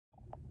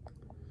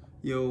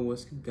Yo,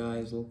 what's good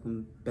guys?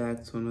 Welcome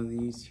back to another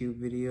YouTube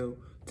video.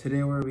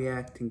 Today we're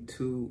reacting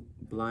to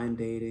blind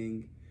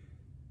dating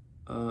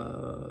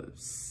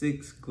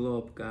 6 glow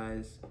up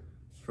guys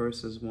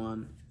versus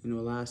 1. You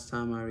know, last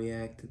time I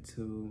reacted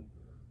to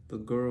the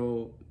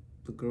girl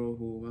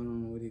who, I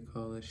don't know, what do you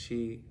call it?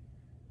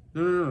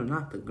 No,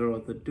 not the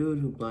girl, the dude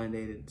who blind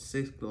dated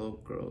 6 glow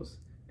up girls,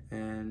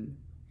 and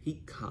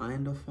he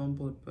kind of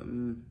fumbled, but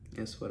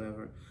it's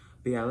whatever.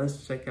 But yeah,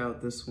 let's check out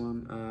this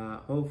one.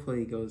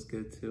 Hopefully it goes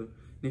good too.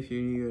 And if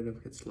you're new here, don't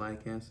forget to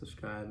like and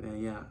subscribe.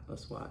 And yeah,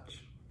 let's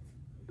watch.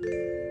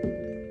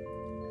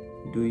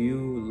 Do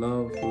you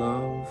love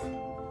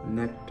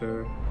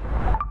nectar?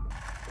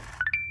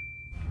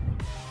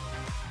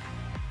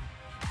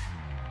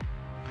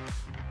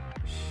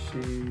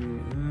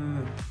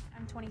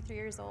 I'm 23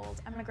 years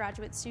old. I'm a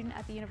graduate student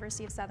at the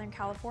University of Southern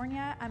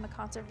California. I'm a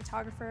concert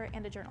photographer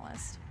and a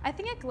journalist. I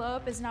think a glow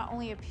up is not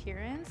only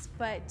appearance,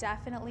 but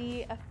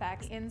definitely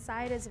affects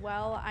inside as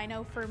well. I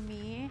know for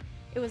me,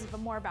 it was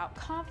more about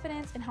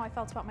confidence and how I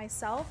felt about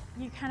myself.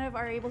 You kind of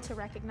are able to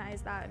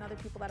recognize that in other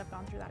people that have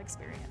gone through that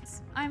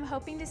experience. I'm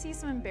hoping to see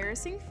some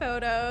embarrassing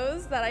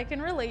photos that I can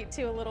relate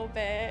to a little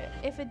bit.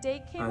 If a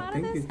date came out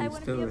of this, I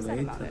wouldn't be upset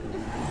about it.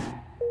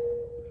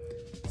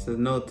 So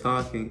no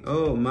talking.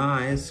 Oh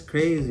my, it's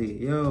crazy.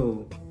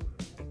 Yo.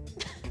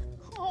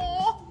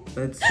 Oh.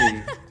 Let's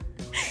see.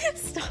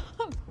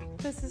 Stop.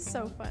 This is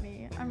so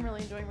funny. I'm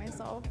really enjoying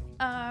myself.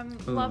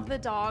 Love the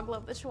dog,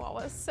 love the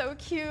chihuahua. So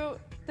cute.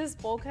 This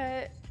bowl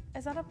cut.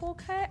 Is that a bowl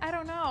cut? I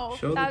don't know.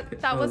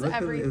 That was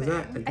everything.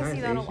 I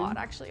see that a lot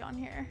actually on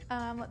here.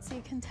 Let's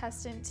see,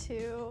 contestant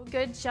 2.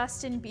 Good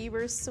Justin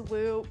Bieber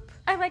swoop.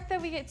 I like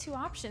that we get 2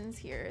 options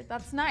here.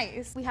 That's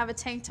nice. We have a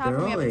tank top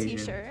and we have a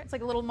t-shirt. It's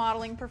like a little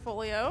modeling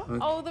portfolio. Okay.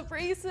 Oh, the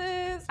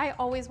braces. I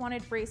always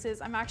wanted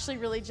braces. I'm actually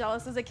really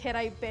jealous. As a kid,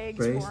 I begged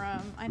for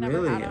them. I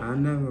never had them. I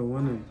never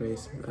wanted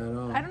braces at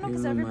all. I don't know,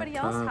 because everybody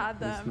else had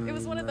them. It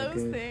was one of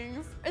those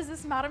things. Is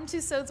this Madame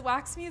Tussauds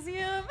Wax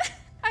Museum?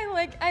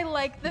 I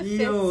like the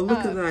fits. Yo, look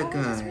at that guy.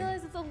 I just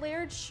realized it's a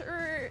layered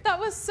shirt. That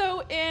was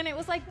so in. It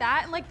was like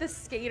that and like the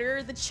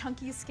skater, the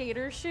chunky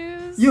skater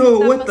shoes. Yo,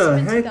 what the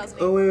heck?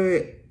 Oh,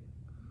 wait.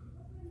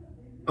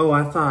 Oh,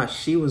 I thought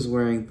she was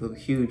wearing the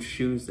huge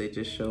shoes they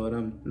just showed.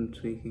 I'm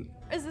tweaking.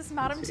 Is this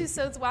Madame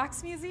Tussauds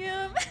Wax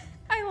Museum?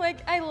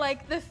 I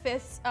like the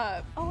fists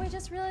up. Oh, I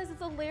just realized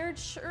it's a layered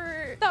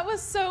shirt. That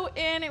was so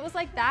in. It was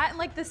like that and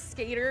like the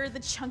skater, the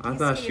chunky skater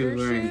shoes. I thought she was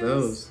wearing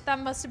those. That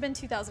must have been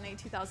 2008,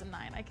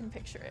 2009. I can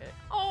picture it.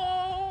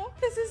 Oh,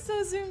 this is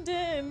so zoomed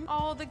in.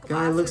 Oh, the glasses.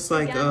 Guy looks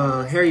like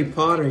Harry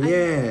Potter.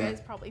 Yeah. You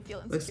guys probably feel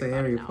insecure. Looks like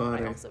Harry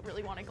Potter. I also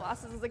really wanted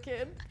glasses as a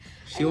kid.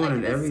 She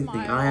wanted everything.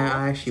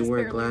 I actually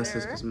wear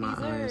glasses because my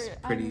eyes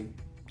pretty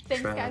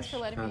trash. Thanks guys for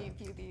letting me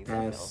view these.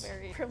 I feel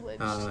very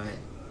privileged.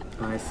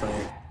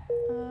 Eyesight.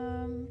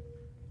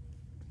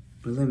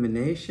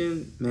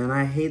 Elimination? Man,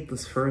 I hate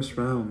this first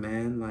round,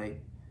 man.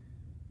 Like,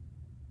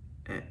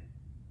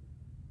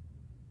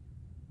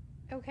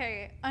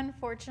 Okay,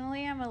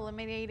 unfortunately, I'm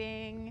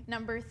eliminating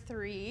number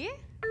 3.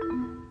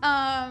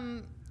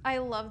 I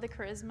love the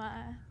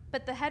charisma,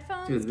 but the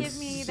headphones give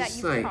me that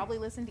you like, probably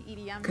listen to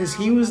EDM. Because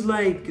he was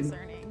like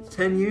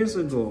 10 years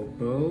ago,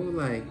 bro.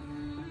 Like,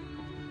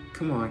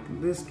 come on,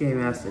 this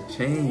game has to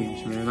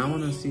change, man. I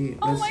want to see.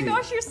 Oh my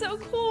gosh, you're so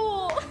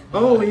cool.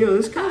 Oh, yo,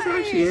 this guy's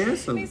actually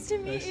handsome. Nice to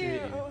meet you.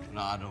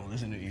 No, I don't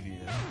listen to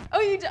EDM. Oh,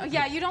 you don't?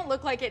 Yeah, you don't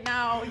look like it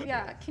now.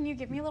 Yeah, can you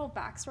give me a little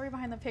backstory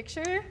behind the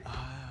picture?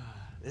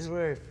 This is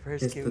where I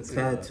first came to the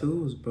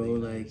tattoos, bro.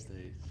 Like,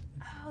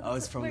 oh,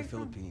 it's from the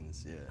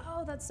Philippines. Yeah.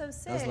 Oh, that's so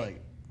sick. I was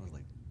like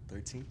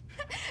 13.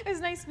 It was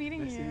nice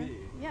meeting you.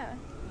 Yeah.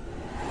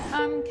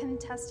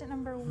 Contestant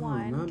number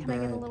 1. Can I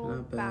get a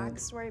little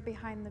backstory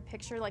behind the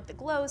picture, like the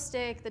glow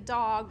stick, the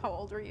dog? How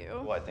old were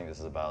you? Well, I think this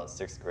is about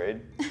 6th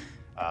grade.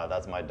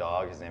 That's my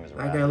dog. His name is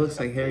Raz. That guy looks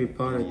like Harry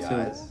Potter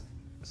too.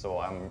 So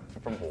I'm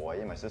from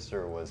Hawaii. My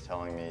sister was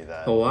telling me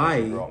that Hawaii. I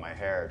should grow out my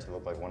hair to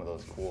look like one of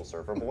those cool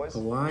surfer boys.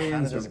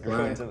 Hawaiians just grew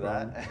black, into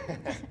that,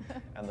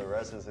 and the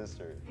rest is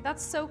history.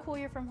 That's so cool.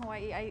 You're from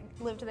Hawaii. I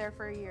lived there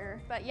for a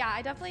year, but yeah,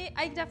 I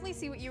definitely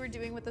see what you were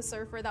doing with the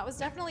surfer. That was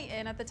definitely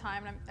in at the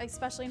time, and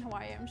especially in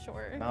Hawaii, I'm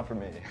sure. Not for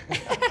me.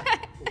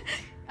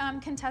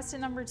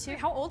 Contestant number 2.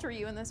 How old were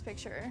you in this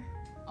picture?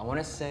 I want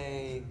to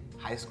say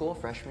high school,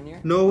 freshman year.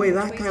 No way,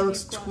 that guy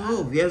looks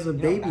 12. He has a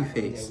baby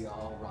face. We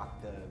all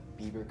rocked the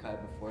Bieber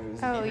cut before it was.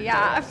 Oh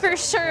yeah, for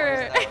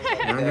sure.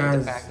 The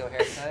de facto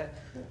haircut.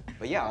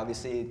 But yeah,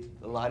 obviously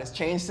a lot has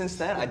changed since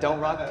then. I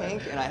don't rock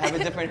pink, and I have a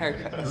different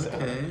haircut.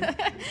 Okay.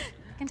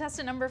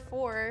 Contestant number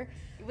 4.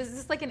 Was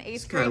this like an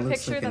 8th grade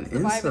picture? Like that's the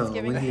vibe it's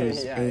giving me.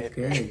 Yeah, 8th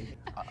grade.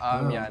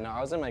 Yeah, no,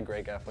 I was in my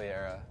Great Gatsby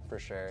era for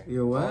sure.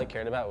 You're what? All I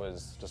cared about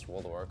was just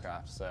World of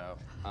Warcraft. So.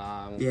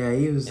 Yeah,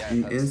 he was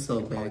an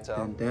insult back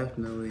then,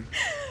 definitely.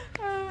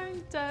 Oh,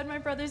 I'm dead. My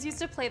brothers used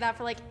to play that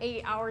for like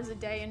 8 hours a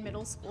day in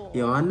middle school.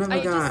 Yo, I never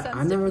got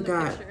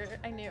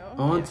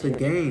onto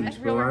games,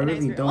 bro. I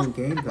really don't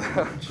game that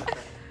much.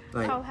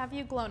 Like, how have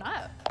you grown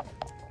up?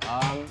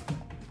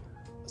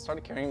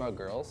 Started caring about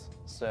girls,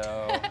 so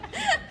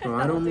Bro,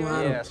 I don't know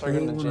how Yeah, I to started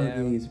play going to one the of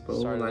gym. these, bro.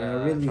 Started, Like,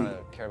 trying to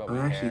care about I'm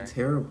my actually hair.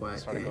 terrible at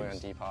Started going on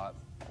games. Depop.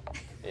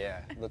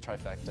 Yeah, the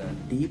trifecta.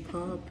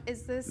 Depop?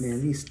 Is this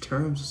Man, these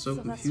terms are so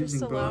Sylvester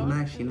confusing, bro. I'm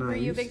Stallone? actually not Were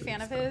you a used big to fan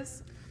this of stuff.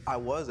 his? I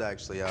was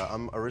actually.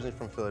 I'm originally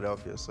from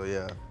Philadelphia, so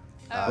yeah.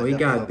 Oh, he definitely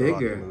got love the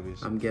Rocky bigger, movies.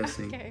 I'm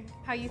guessing. Okay.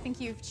 How you think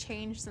you've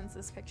changed since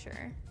this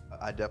picture?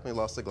 I definitely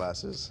lost the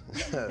glasses.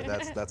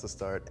 that's a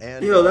start.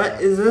 And Yo,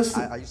 that is this.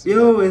 I used to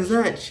Yo, like- is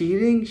that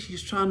cheating?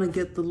 She's trying to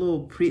get the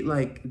little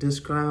like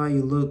describe how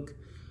you look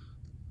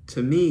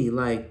to me.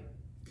 Like,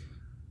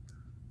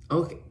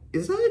 okay,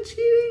 is that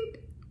cheating?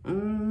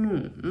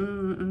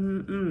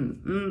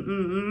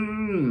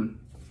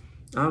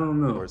 I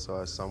don't know. So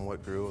I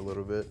somewhat grew a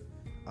little bit,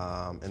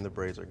 and the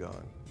braids are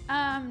gone.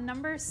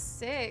 Number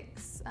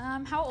 6.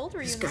 How old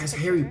were you? This in guy's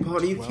this Harry picture?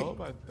 Potter. You 12,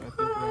 can't. I think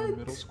around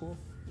middle school.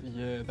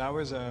 Yeah, that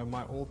was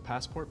my old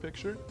passport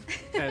picture,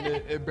 and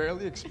it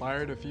barely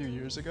expired a few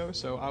years ago,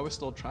 so I was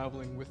still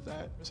traveling with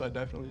that, so I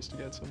definitely used to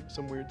get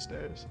some weird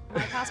stares.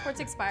 My passport's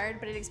expired,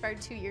 but it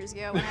expired 2 years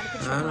ago, and I had a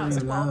picture I when I don't was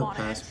even 12 have a on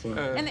passport.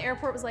 it. And the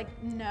airport was like,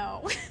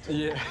 no.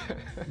 Yeah.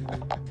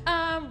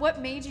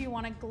 What made you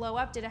want to glow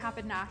up? Did it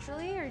happen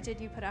naturally, or did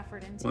you put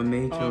effort into What it?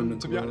 made you want To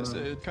to be glow honest,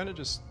 up? it kind of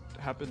just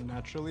happened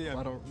naturally.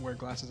 I don't wear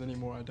glasses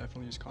anymore. I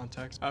definitely use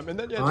contacts. And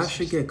then yeah, Oh, I just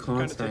should get kinda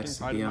contacts, to taking be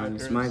pride in my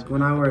honest. appearance.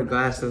 When I wear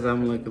glasses,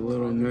 I'm like a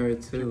little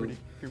nerd too. Puberty.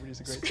 Puberty's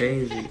a It's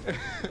great crazy,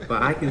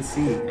 but I can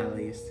see at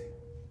least.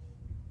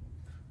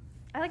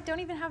 I like don't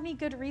even have any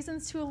good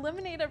reasons to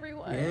eliminate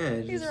everyone. Yeah,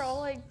 These just- are all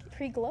like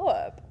pre-glow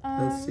up.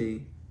 Let's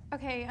see.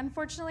 Okay,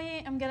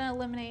 unfortunately, I'm gonna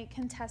eliminate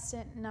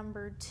contestant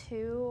number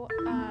 2.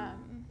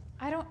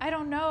 I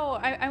don't know.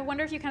 I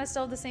wonder if you kind of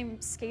still have the same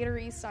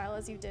skatery style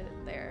as you did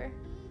there.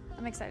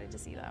 I'm excited to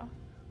see though.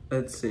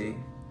 Let's see.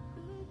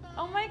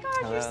 Oh my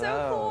gosh, you're so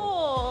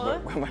Hello.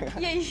 cool. Oh my God.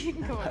 Yeah, you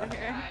can go over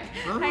here.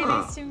 Hi,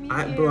 Ah, nice to meet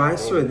you. Bro, I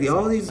swear,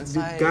 all these Once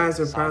I guys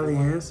are saw probably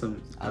everyone,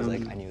 handsome. I was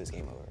like, I knew it was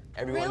game over.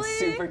 Everyone's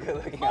Really? super good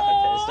looking Aw.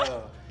 out there,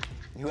 so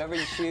whoever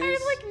you choose. I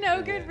have like no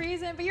you're good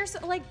reason, but you're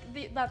so like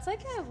that's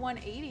like a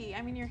 180.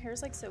 I mean, your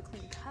hair's like so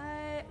clean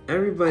cut.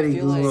 Everybody I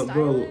feel glow like up,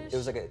 bro. It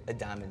was like a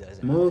dime a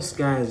dozen. Most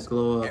guys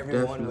glow up,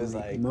 Everyone definitely. was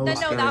like- Most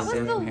No, that guys was the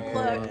definitely look.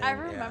 glow up. I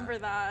remember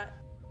that.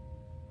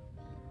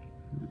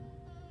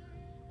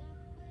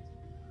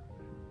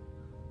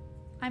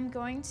 I'm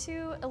going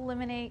to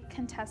eliminate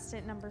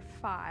contestant number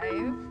 5.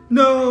 I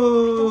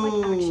No!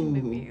 don't like action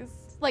movies,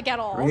 like at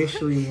all.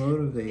 Racially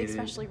motivated.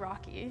 Especially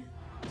Rocky.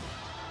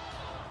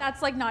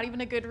 That's like not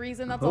even a good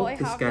reason. I That's all hope I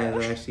this have. guy though.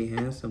 is actually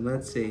handsome.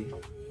 Let's see.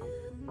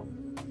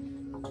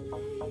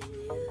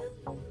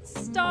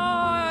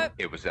 Stop!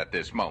 It was at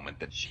this moment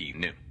that she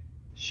knew.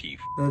 She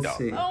Let's f***ed up.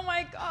 see. Oh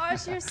my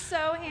gosh, you're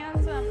so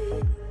handsome.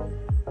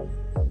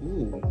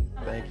 Ooh.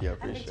 Thank you, I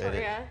appreciate it.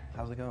 Victoria.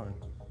 How's it going?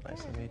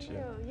 Nice to meet you.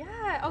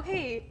 Yeah.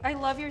 Okay. I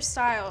love your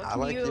style. I Can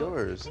like you...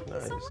 yours. Thank you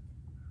Nice. so much.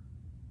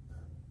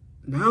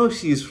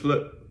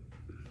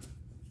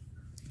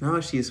 Now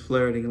she's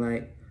flirting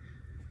like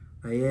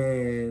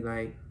yeah,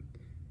 like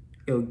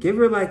yo, give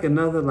her like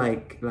another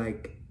like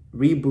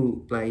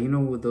reboot, like you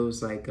know, with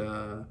those like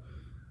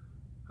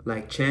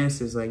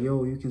chances, like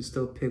yo, you can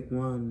still pick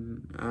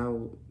one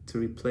out to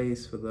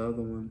replace for the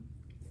other one.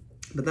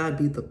 But that'd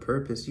be the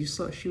purpose. You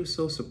saw she was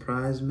so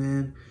surprised,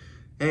 man.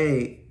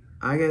 Hey,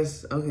 I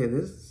guess okay,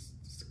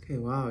 okay,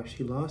 wow,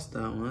 she lost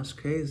that one. That's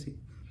crazy.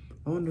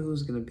 I wonder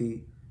who's gonna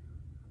be.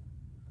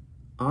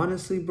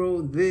 Honestly,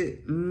 bro,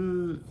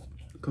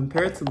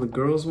 compared to the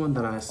girls one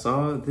that I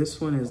saw,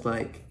 this one is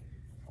like,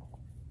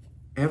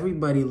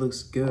 everybody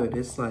looks good.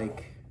 It's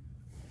like,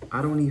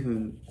 I don't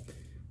even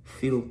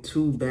feel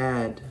too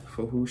bad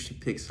for who she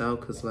picks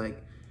out, because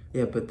like,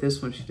 yeah, but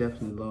this one she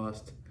definitely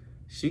lost.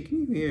 She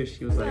can even hear,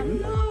 she was like,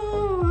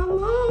 no, I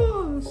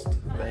lost.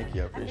 Thank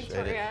you, I appreciate it.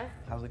 Victoria.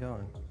 How's it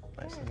going?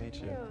 Nice to meet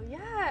you.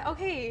 Yeah.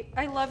 Okay.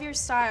 I love your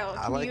style.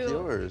 I Can like you...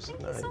 yours.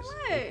 Thank Nice. you so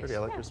You're much. pretty. I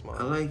like Yeah. your smile.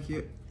 I like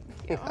you.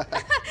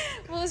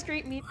 Well, it was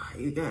great meeting.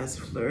 You guys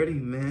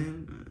flirting,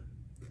 man.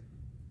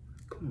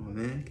 Come on,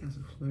 man. You guys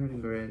are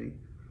flirting already.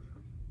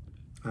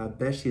 I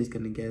bet she's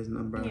gonna get his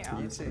number after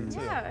Yeah. this. too. ends.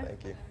 Yeah.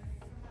 Thank you.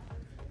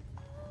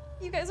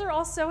 You guys are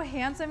all so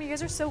handsome. You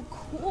guys are so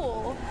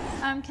cool.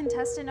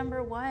 Contestant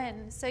number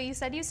 1. So you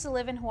said you used to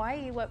live in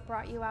Hawaii. What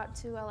brought you out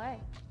to LA?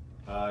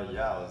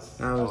 Yeah,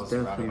 That I was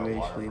surrounded definitely by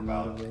water racially for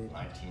about motivated.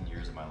 19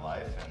 years of my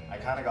life, and I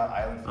kind of got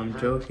island fever. I'm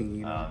joking,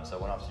 you know. So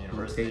I went off to Don't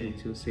university. take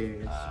me too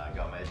serious.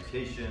 Got my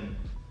education,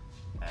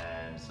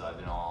 and so I've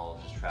been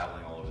just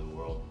traveling all over the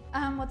world.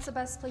 What's the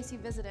best place you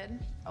visited?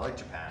 I like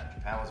Japan.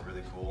 Japan was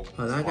really cool.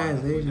 Oh, that It's fun. guy's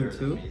The food Asian there is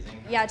too?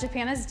 amazing. Yeah,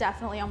 Japan is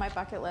definitely on my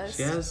bucket list.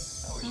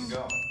 Yes. Oh, we should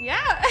go.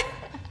 Yeah.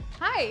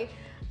 Hi.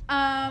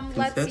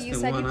 Let's see. You Contestant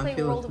said you 1, I play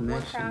feel a World of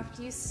connection.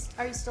 Warcraft.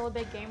 Are you still a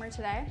big gamer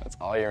today? That's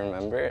all you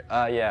remember?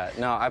 Yeah.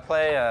 No, I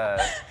play.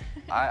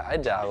 I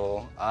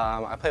dabble.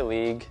 I play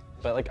League.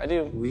 But like I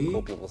do We?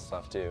 cool people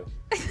stuff too.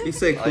 You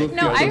say cool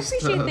No, I people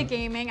appreciate stuff. the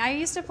gaming. I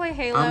used to play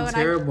Halo I'm and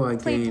terrible I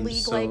at played games,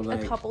 League so, like a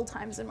like, couple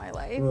times in my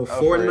life. Well,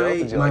 for real? Fortnite,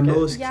 Did you my like it?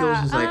 most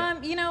kills was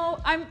like You know,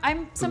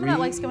 I'm someone that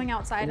likes going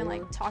outside and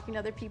like talking to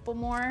other people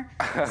more.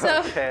 So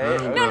Okay.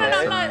 no,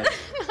 okay. not.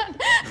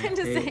 I'm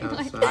just hate saying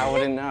like. outside. I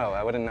wouldn't know.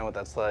 I wouldn't know what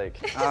that's like.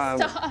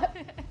 Stop.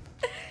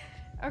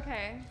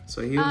 Okay.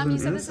 So he was an You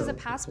said this is a incel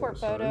passport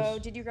before, so photo. it's-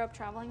 Did you grow up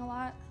traveling a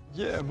lot?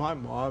 Yeah, my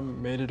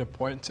mom made it a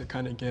point to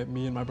kind of get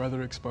me and my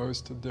brother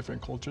exposed to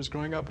different cultures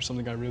growing up, or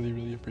something I really,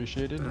 really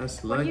appreciated.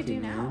 That's What do lucky, you do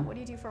now? man. What do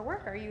you do for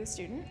work? Are you a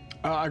student?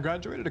 I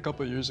graduated a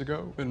couple of years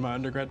ago in my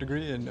undergrad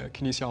degree in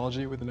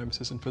kinesiology with an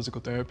emphasis in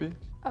physical therapy.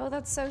 Oh,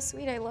 that's so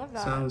sweet. I love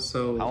that. Sounds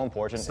so How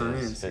important is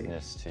sciencey.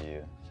 fitness to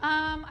you?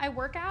 I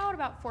work out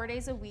about 4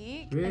 days a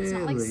week. It's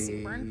not like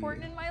super Really?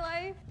 important in my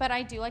life, but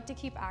I do like to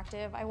keep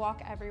active. I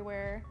walk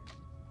everywhere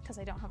because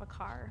I don't have a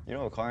car. You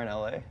don't have a car in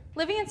LA?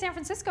 Living in San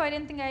Francisco, I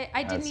didn't think I didn't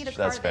That's- need a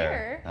car that's fair.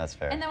 there. That's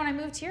fair. And then when I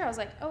moved here, I was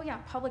like, oh yeah,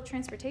 public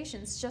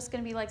transportation's just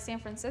gonna be like San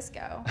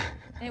Francisco.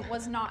 And it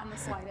was not in the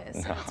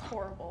slightest. And it's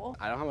horrible.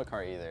 I don't have a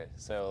car either,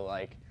 so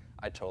like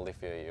I totally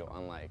feel you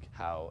on like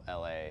how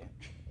LA,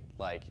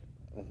 like,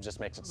 just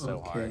makes it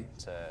so hard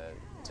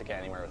to get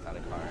anywhere without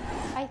a car.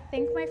 I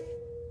think my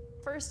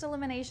first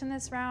elimination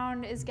this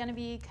round is gonna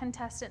be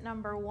contestant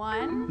number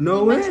 1. No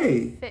You mentioned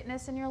way.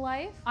 Fitness in your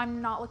life.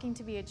 I'm not looking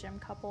to be a gym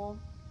couple.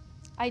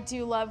 I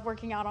do love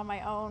working out on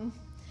my own,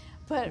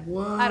 but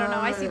I don't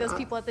know. I see those What?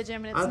 people at the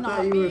gym and it's I not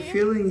thought you me. were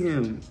feeling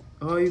him.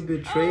 Oh, you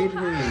betrayed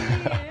him.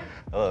 Hi.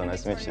 Hello, I'm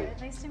nice to meet Victoria.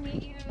 you. Nice to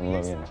meet you. I You're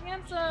love so you.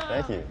 handsome.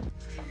 Thank you.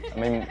 I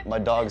mean, my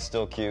dog's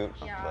still cute,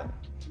 Yeah. but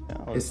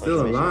yeah, it was It's a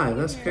still pleasure to meet you. alive.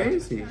 That's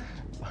crazy.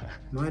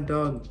 My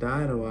dog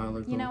died a while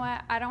ago. You know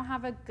what? I don't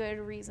have a good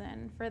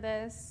reason for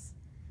this.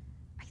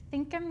 I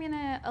think I'm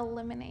gonna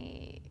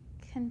eliminate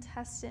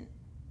contestant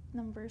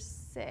number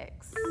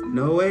 6.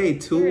 No way, There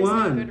is no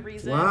 2-1. good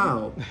reason.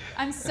 Wow.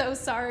 I'm so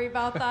sorry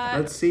about that.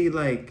 Let's see,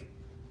 like.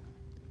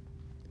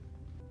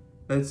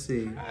 Let's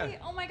see. Hi.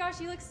 Oh my gosh,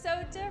 you look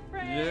so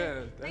different.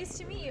 Yeah, Nice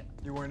to meet you.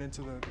 You weren't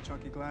into the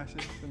chunky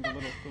glasses and the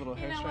little You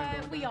hair know strand what?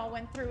 going We down? all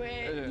went through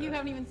it. Yeah. You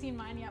haven't even seen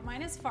mine yet.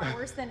 Mine is far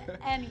worse than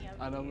any of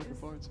I know, I'm these. looking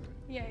forward to it.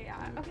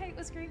 Yeah. Okay, it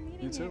was great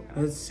meeting you. You too.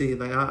 Let's see.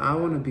 Like, I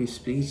want to be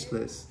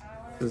speechless.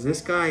 Because this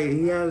guy,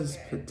 he has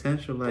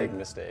potential. Like, Big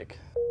mistake.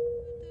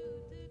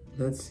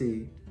 let's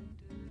see.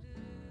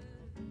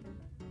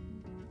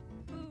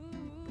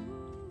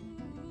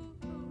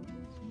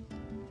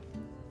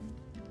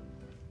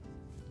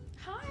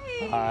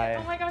 Hi. Hi.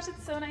 Oh my gosh,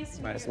 it's so nice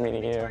to meet Nice you.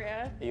 meeting you.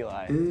 Victoria.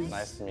 Eli, Is-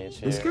 nice to meet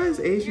you. This guy's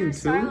Your Asian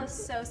style too? is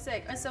so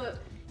sick. So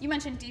you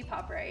mentioned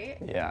Depop, right?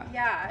 Yeah.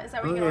 Yeah. Is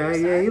that where Oh, you get all yeah,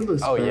 your yeah, he stuff?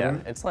 looks Oh better.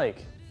 yeah, it's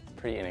like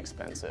pretty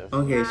inexpensive.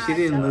 Okay, Yeah, she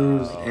didn't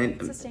lose. definitely.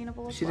 And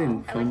Sustainable as she well.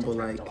 didn't I like to fumble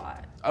thrift like. a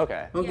lot.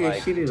 Okay. Okay,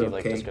 like, she did do you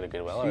like okay. just go to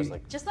Goodwill? I was She-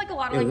 like, Just like a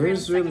lot of Yeah, like random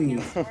there's really-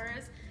 secondhand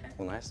stores.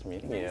 well, nice to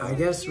meet you. I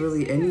guess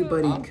really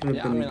anybody could have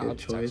yeah, been I mean, a I'll good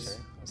text choice.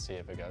 her. I'll see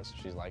if it goes.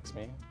 If she likes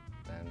me,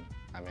 then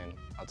I mean,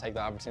 I'll take the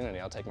opportunity.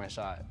 I'll take my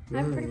shot.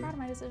 I'm pretty Really? proud of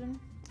my decision.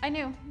 I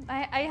knew.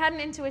 I had an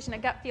intuition, a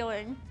gut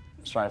feeling.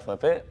 Should I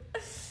flip it?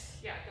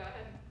 Yeah, go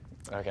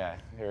ahead. Okay,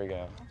 here we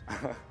go.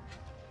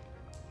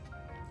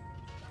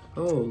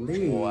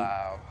 Holy.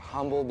 Wow,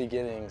 humble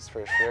beginnings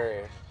for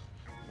sure.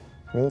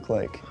 We look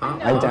like Huh?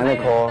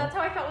 identical. That's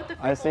how I felt with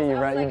the I see pickles. you.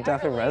 was You like, I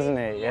definitely relate.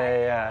 resonate.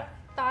 Yeah.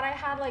 Thought I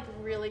had like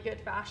really good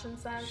fashion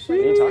sense. What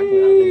are you talking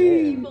about? You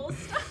did. People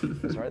stuff.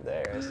 It's right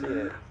there. I see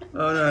it. I'm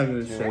not gonna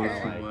You say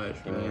wanna, too like,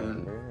 much, give me your man.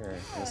 number or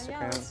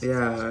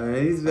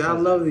Instagram? Yeah, I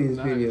love these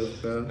Nice.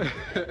 videos, bro.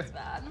 It's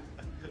bad.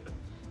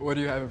 What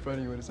do you have in front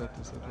of you? What is that?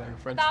 Is that like a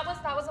French? That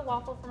was a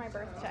waffle for my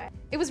birthday.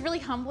 It was really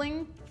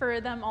humbling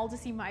for them all to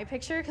see my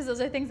picture because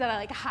those are things that I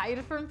like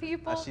hide from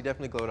people. She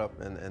definitely glowed up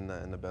in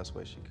the best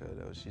way she could.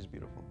 She's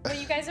beautiful. What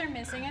you guys are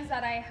missing is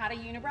that I had a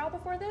unibrow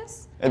before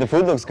this. Hey, the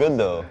food looks good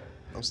though.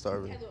 I'm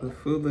starving. The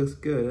food looks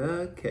good.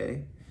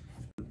 Okay.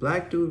 The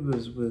black dude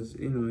was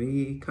you know,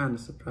 he kind of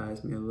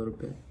surprised me a little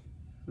bit.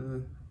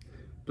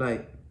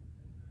 Like,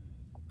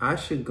 I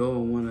should go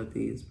on one of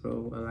these,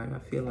 bro. Like, I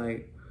feel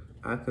like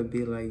I could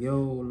be like, yo,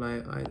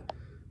 like,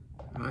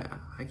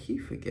 I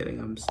keep forgetting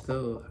I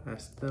still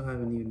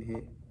haven't even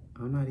hit,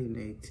 I'm not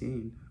even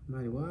 18. I'm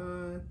like,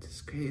 what?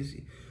 It's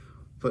crazy.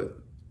 But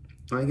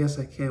I guess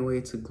I can't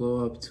wait to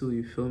glow up too,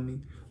 you feel me?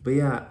 But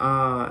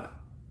yeah,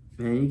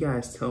 man, you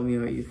guys tell me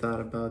what you thought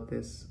about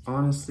this.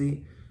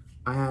 Honestly,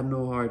 I had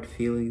no hard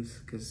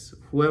feelings because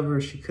whoever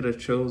she could have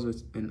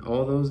chose and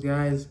all those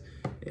guys,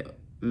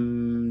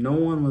 no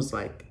one was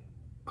like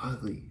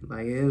ugly.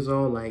 Like, it was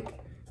all like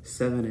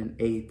 7 and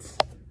 8s.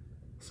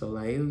 So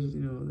like, it was,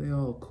 you know, they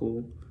all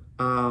cool.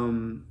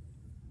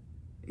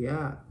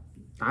 Yeah,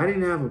 I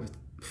didn't have a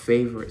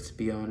favorite, to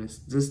be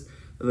honest. Just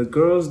the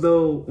girls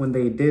though,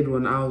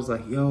 when I was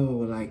like, yo,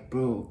 like,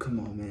 bro, come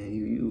on, man,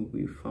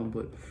 you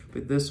fumbled.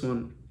 But this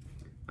one,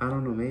 I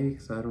don't know, maybe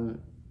because I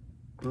don't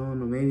know,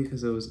 maybe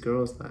because it was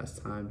girls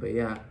last time. But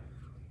yeah,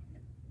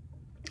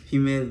 if you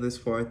made it this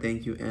far,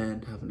 thank you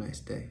and have a nice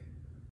day.